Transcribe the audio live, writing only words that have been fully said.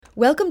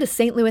Welcome to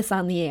St. Louis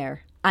on the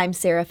Air. I'm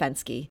Sarah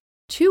Fenske.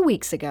 2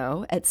 weeks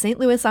ago, at St.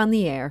 Louis on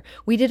the Air,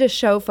 we did a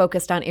show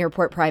focused on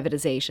airport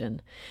privatization.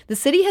 The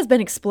city has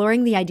been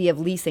exploring the idea of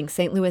leasing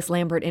St. Louis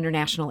Lambert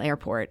International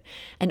Airport.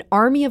 An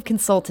army of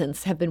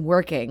consultants have been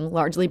working,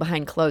 largely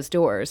behind closed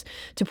doors,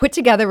 to put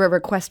together a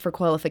request for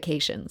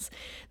qualifications.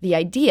 The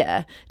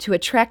idea, to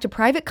attract a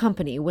private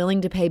company willing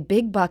to pay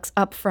big bucks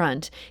up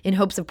front in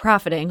hopes of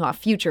profiting off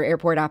future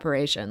airport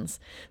operations.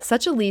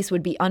 Such a lease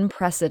would be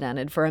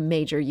unprecedented for a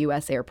major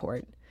U.S.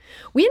 airport.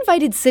 We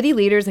invited city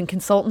leaders and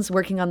consultants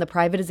working on the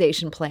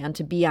privatization plan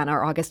to be on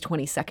our August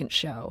 22nd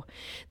show.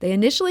 They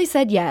initially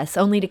said yes,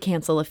 only to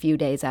cancel a few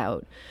days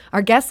out.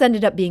 Our guests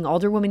ended up being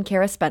Alderwoman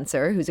Kara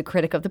Spencer, who's a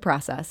critic of the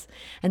process,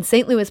 and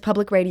St. Louis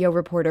Public Radio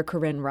reporter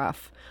Corinne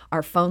Ruff.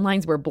 Our phone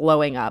lines were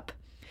blowing up.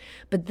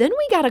 But then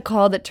we got a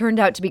call that turned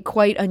out to be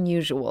quite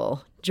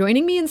unusual.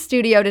 Joining me in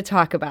studio to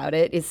talk about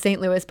it is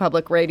St. Louis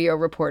Public Radio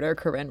reporter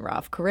Corinne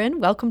Ruff. Corinne,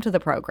 welcome to the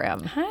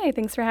program. Hi,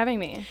 thanks for having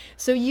me.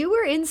 So you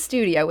were in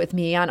studio with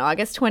me on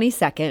August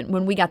 22nd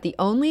when we got the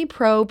only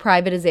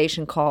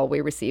pro-privatization call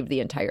we received the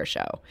entire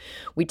show.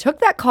 We took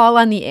that call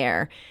on the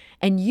air,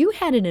 and you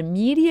had an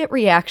immediate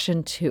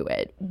reaction to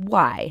it.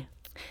 Why?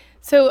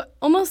 So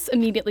almost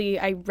immediately,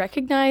 I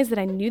recognized that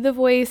I knew the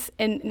voice,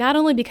 and not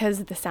only because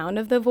of the sound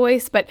of the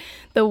voice, but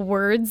the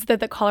words that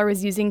the caller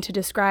was using to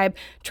describe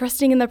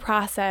trusting in the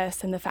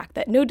process and the fact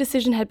that no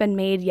decision had been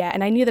made yet.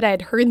 And I knew that I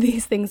had heard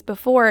these things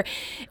before.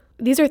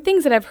 These are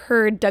things that I've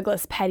heard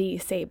Douglas Petty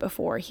say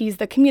before. He's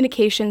the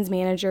communications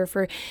manager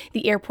for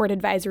the Airport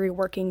Advisory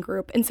Working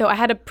Group. And so I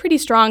had a pretty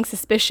strong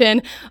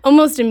suspicion.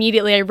 Almost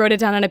immediately, I wrote it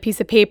down on a piece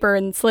of paper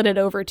and slid it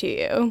over to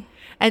you.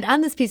 And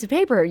on this piece of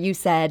paper, you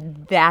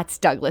said, that's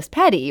Douglas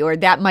Petty, or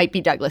that might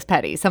be Douglas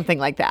Petty, something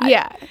like that.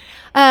 Yeah.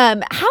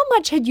 How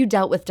much had you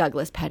dealt with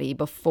Douglas Petty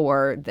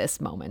before this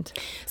moment?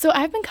 So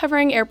I've been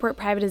covering airport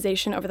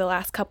privatization over the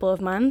last couple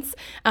of months.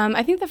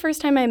 I think the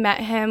first time I met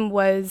him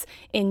was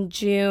in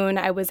June.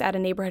 I was at a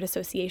neighborhood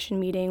association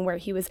meeting where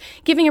he was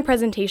giving a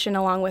presentation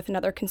along with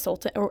another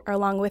consultant, or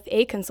along with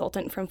a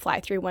consultant from Fly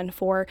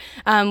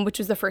 314, which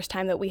was the first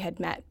time that we had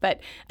met.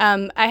 But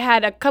I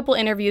had a couple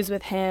interviews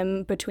with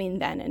him between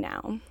then and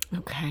now.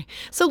 Okay.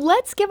 So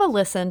let's give a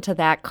listen to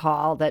that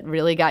call that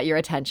really got your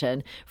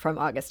attention from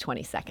August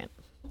 22nd.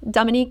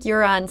 Dominique,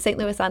 you're on St.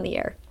 Louis on the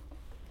Air.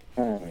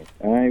 Hi.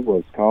 I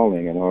was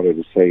calling in order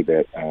to say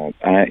that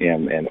I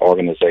am an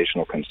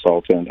organizational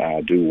consultant.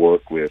 I do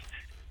work with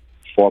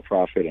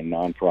for-profit and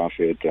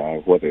non-profit,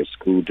 whether it's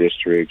school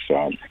districts,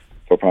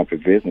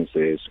 for-profit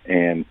businesses.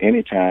 And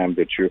anytime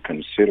that you're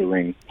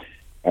considering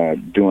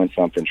doing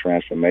something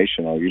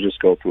transformational, you just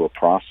go through a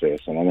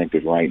process. And I think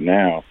that right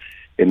now,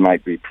 it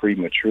might be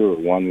premature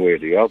one way or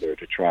the other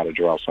to try to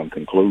draw some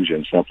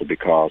conclusion simply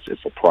because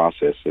it's a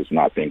process that's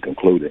not been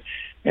concluded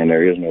and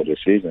there is no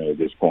decision at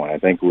this point. I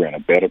think we're in a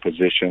better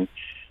position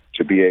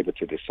to be able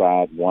to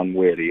decide one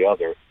way or the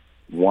other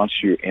once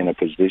you're in a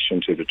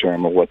position to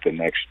determine what the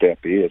next step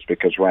is,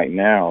 because right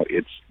now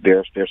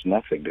there's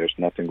nothing. There's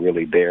nothing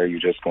really there.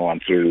 You're just going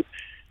through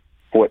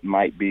what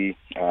might be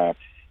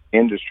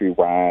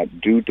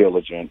industry-wide due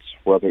diligence,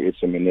 whether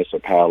it's a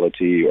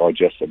municipality or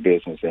just a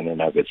business in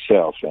and of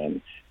itself.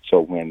 And so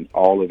when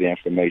all of the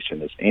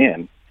information is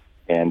in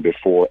and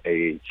before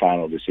a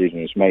final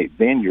decision is made,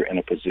 then you're in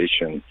a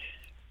position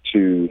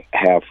to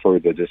have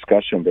further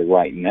discussion. But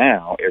right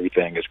now,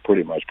 everything is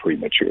pretty much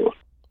premature.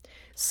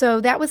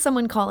 So that was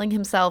someone calling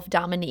himself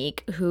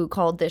Dominique, who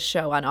called this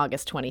show on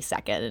August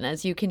 22nd. And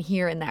as you can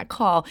hear in that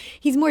call,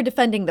 he's more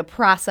defending the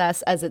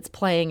process as it's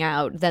playing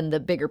out than the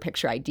bigger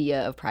picture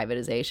idea of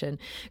privatization.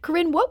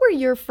 Corinne, what were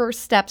your first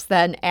steps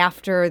then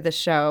after the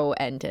show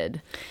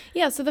ended?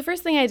 Yeah, so the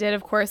first thing I did,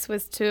 of course,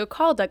 was to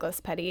call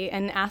Douglas Petty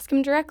and ask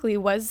him directly,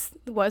 was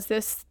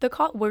this the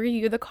call? Were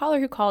you the caller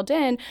who called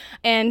in?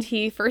 And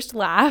he first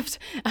laughed.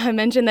 I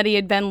mentioned that he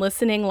had been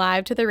listening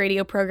live to the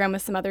radio program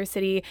with some other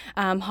city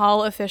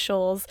hall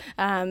officials.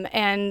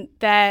 And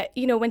that,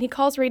 when he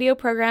calls radio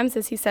programs,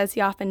 as he says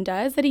he often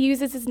does, that he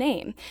uses his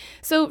name.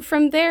 So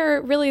from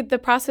there, really, the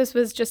process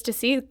was just to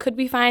see, could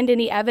we find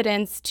any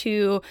evidence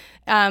to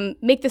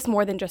make this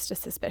more than just a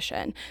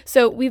suspicion?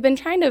 So we've been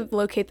trying to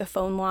locate the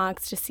phone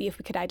logs to see if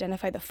we could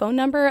identify the phone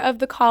number of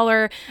the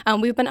caller.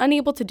 We've been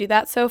unable to do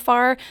that so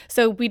far.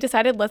 So we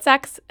decided, let's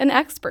ask an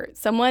expert,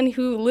 someone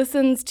who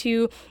listens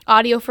to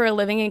audio for a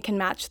living and can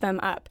match them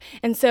up.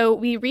 And so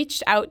we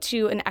reached out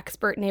to an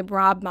expert named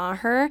Rob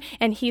Maher,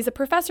 and he's a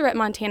professor at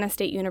Montana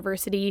State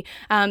University.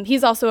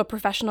 He's also a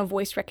professional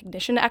voice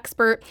recognition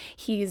expert.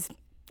 He's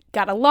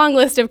got a long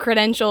list of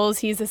credentials.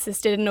 He's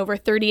assisted in over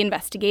 30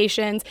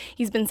 investigations.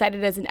 He's been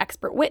cited as an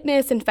expert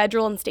witness in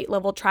federal and state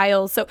level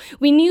trials. So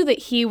we knew that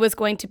he was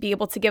going to be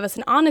able to give us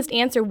an honest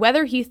answer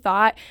whether he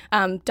thought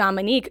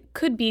Dominique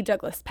could be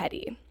Douglas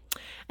Petty.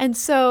 And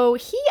so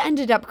he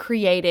ended up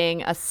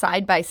creating a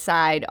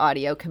side-by-side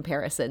audio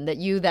comparison that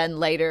you then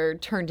later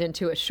turned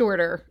into a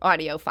shorter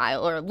audio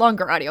file or a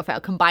longer audio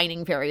file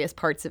combining various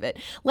parts of it.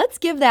 Let's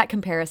give that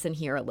comparison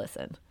here a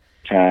listen.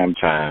 Time.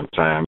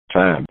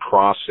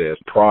 Process.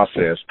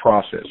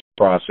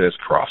 process,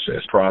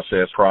 process,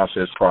 process,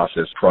 process,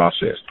 process,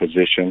 process,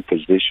 Position,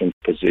 position,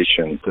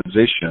 position.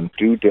 position,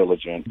 Due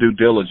diligence, due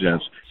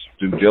diligence,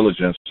 due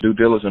diligence, due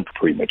diligence,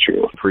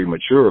 premature.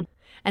 premature.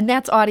 And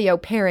that's audio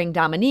pairing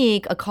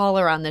Dominique, a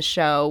caller on the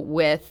show,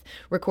 with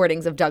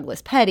recordings of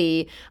Douglas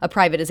Petty, a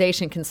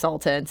privatization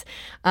consultant.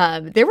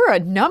 There were a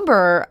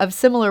number of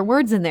similar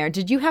words in there.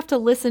 Did you have to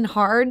listen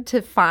hard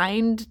to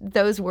find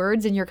those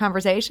words in your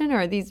conversation,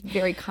 or are these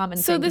very common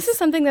things? So this is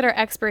something that our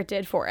expert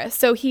did for us.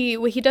 So he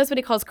does what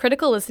he calls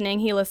critical listening.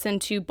 He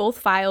listened to both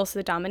files,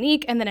 the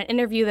Dominique and then an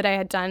interview that I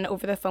had done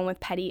over the phone with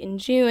Petty in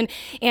June.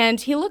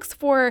 And he looks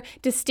for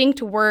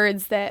distinct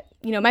words that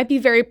might be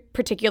very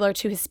particular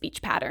to his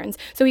speech patterns.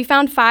 So he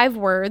found 5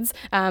 words: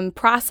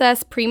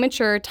 process,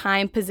 premature,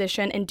 time,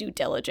 position, and due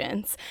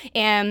diligence.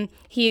 And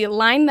he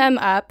lined them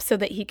up so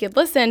that he could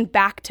listen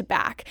back to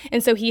back.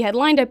 And so he had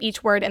lined up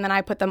each word, and then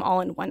I put them all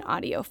in one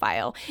audio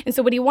file. And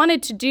so what he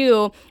wanted to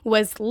do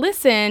was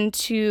listen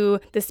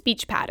to the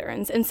speech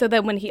patterns. And so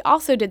then what he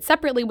also did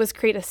separately was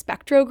create a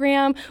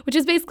spectrogram, which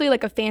is basically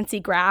like a fancy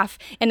graph,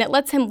 and it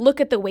lets him look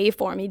at the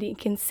waveform. He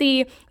can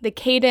see the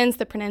cadence,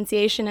 the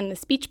pronunciation, and the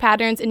speech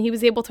patterns, and he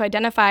was able to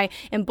identify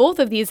in both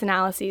of these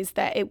analyses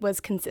that it was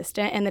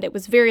consistent and that it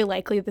was very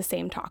likely the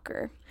same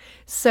talker.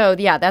 So,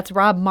 yeah, that's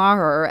Rob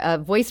Maher, a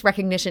voice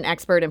recognition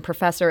expert and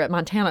professor at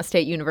Montana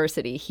State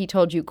University. He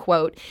told you,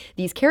 quote,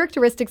 "These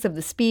characteristics of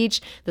the speech,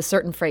 the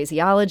certain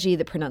phraseology,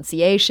 the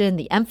pronunciation,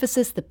 the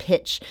emphasis, the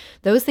pitch,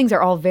 those things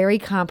are all very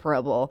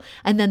comparable.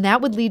 And then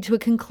that would lead to a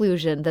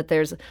conclusion that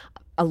there's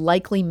a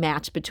likely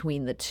match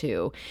between the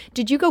two."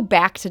 Did you go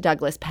back to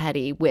Douglas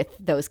Petty with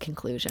those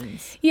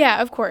conclusions?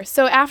 Yeah, of course.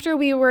 So after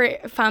we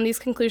found these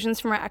conclusions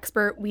from our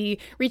expert, we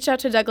reached out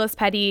to Douglas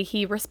Petty.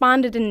 He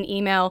responded in an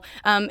email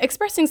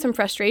expressing some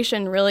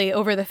frustration, really,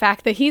 over the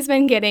fact that he's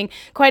been getting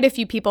quite a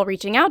few people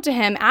reaching out to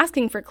him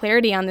asking for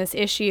clarity on this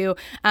issue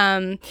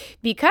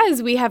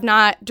because we have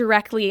not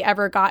directly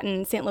ever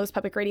gotten, St. Louis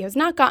Public Radio has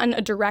not gotten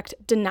a direct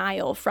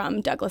denial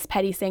from Douglas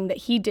Petty saying that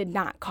he did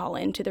not call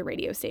into the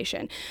radio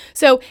station.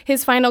 So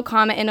his final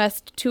comment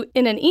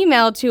in an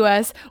email to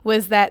us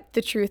was that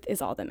the truth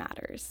is all that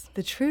matters.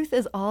 The truth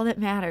is all that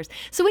matters.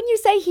 So when you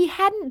say he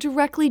hadn't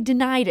directly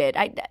denied it,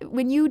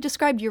 when you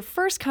described your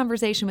first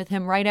conversation with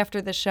him right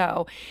after the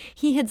show,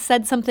 he had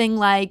said something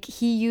like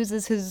he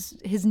uses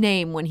his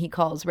name when he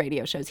calls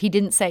radio shows. He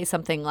didn't say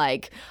something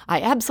like, "I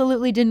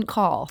absolutely didn't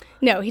call."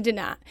 No, he did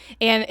not.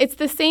 And it's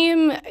the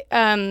same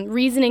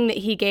reasoning that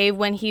he gave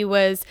when he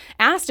was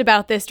asked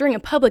about this during a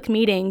public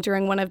meeting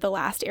during one of the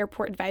last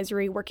Airport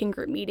Advisory Working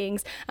Group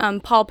meetings.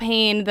 Paul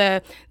Payne,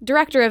 the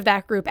director of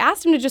that group,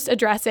 asked him to just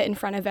address it in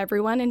front of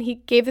everyone, and he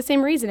gave the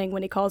same reasoning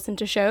when he calls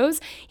into shows.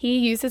 He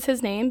uses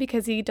his name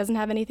because he doesn't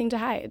have anything to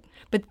hide.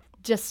 But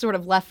just sort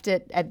of left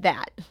it at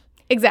that.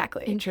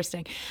 Exactly.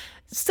 Interesting.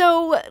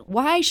 So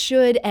why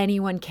should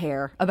anyone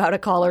care about a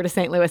caller to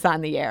St. Louis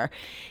on the Air?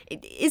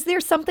 Is there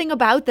something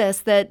about this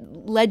that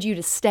led you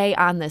to stay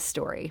on this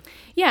story?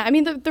 Yeah, I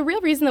mean, the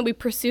real reason that we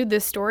pursued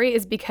this story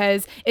is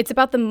because it's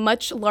about the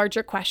much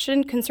larger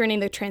question concerning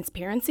the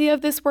transparency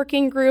of this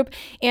working group.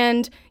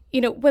 And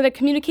when a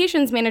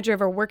communications manager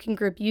of a working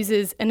group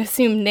uses an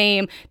assumed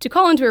name to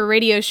call into a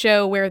radio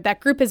show where that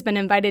group has been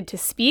invited to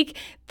speak,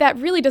 that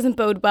really doesn't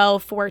bode well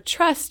for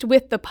trust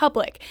with the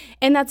public.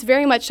 And that's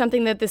very much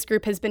something that this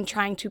group has been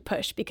trying to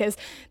push, because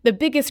the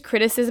biggest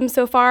criticism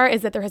so far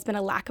is that there has been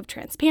a lack of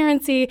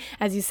transparency.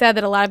 As you said,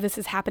 that a lot of this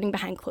is happening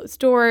behind closed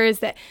doors,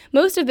 that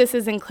most of this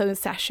is in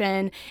closed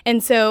session.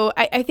 And so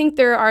I think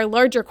there are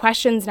larger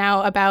questions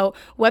now about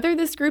whether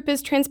this group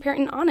is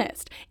transparent and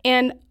honest.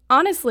 And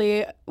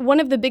honestly,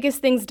 one of the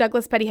biggest things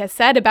Douglas Petty has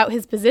said about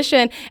his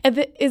position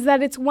is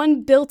that it's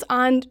one built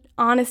on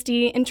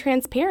honesty and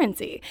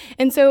transparency.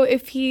 And so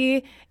if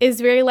he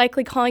is very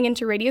likely calling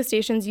into radio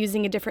stations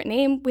using a different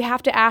name, we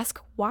have to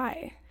ask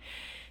why.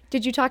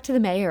 Did you talk to the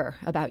mayor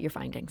about your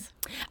findings?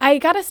 I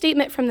got a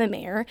statement from the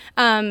mayor,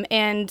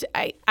 and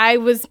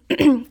I've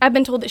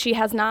been told that she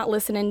has not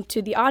listened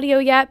to the audio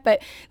yet,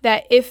 but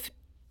that if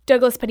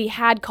Douglas Petty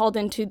had called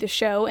into the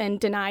show and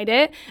denied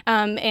it,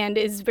 and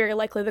is very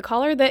likely the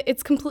caller, that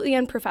it's completely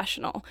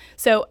unprofessional.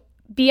 So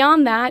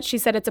beyond that, she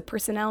said it's a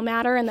personnel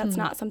matter, and that's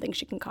not something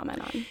she can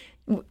comment on.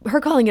 Her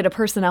calling it a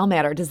personnel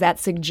matter, does that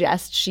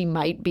suggest she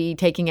might be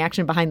taking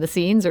action behind the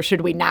scenes, or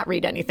should we not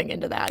read anything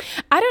into that?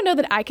 I don't know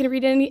that I can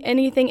read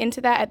anything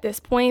into that at this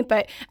point,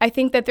 but I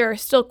think that there are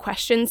still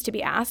questions to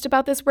be asked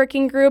about this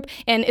working group,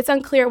 and it's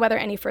unclear whether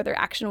any further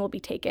action will be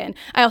taken.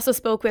 I also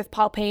spoke with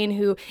Paul Payne,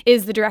 who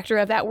is the director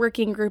of that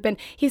working group, and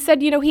he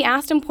said, he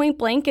asked him point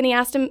blank, and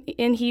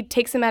he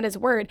takes him at his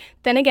word.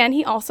 Then again,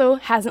 he also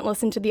hasn't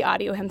listened to the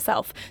audio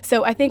himself.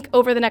 So I think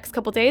over the next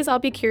couple days, I'll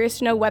be curious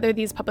to know whether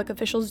these public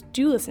officials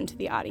do listen to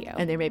the audio.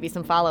 And there may be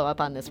some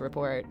follow-up on this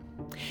report.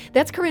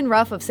 That's Corinne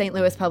Ruff of St.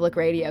 Louis Public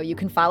Radio. You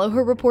can follow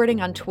her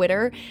reporting on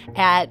Twitter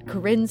at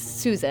Corinne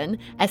Susan,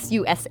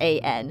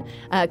 Susan.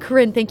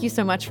 Corinne, thank you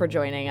so much for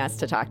joining us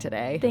to talk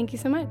today. Thank you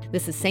so much.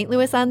 This is St.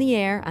 Louis on the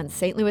Air on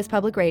St. Louis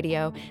Public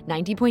Radio,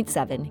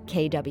 90.7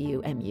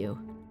 KWMU.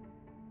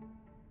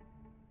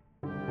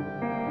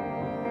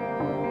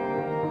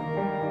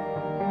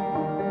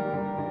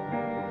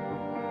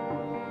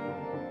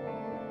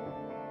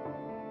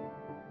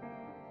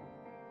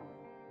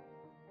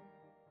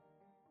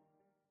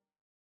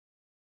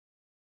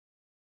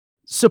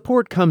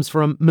 Support comes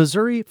from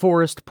Missouri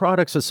Forest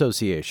Products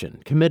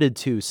Association, committed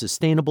to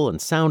sustainable and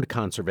sound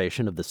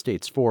conservation of the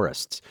state's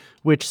forests,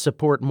 which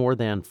support more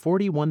than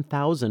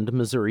 41,000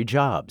 Missouri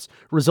jobs,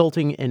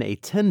 resulting in a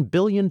 $10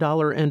 billion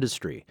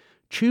industry.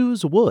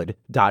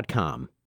 ChooseWood.com.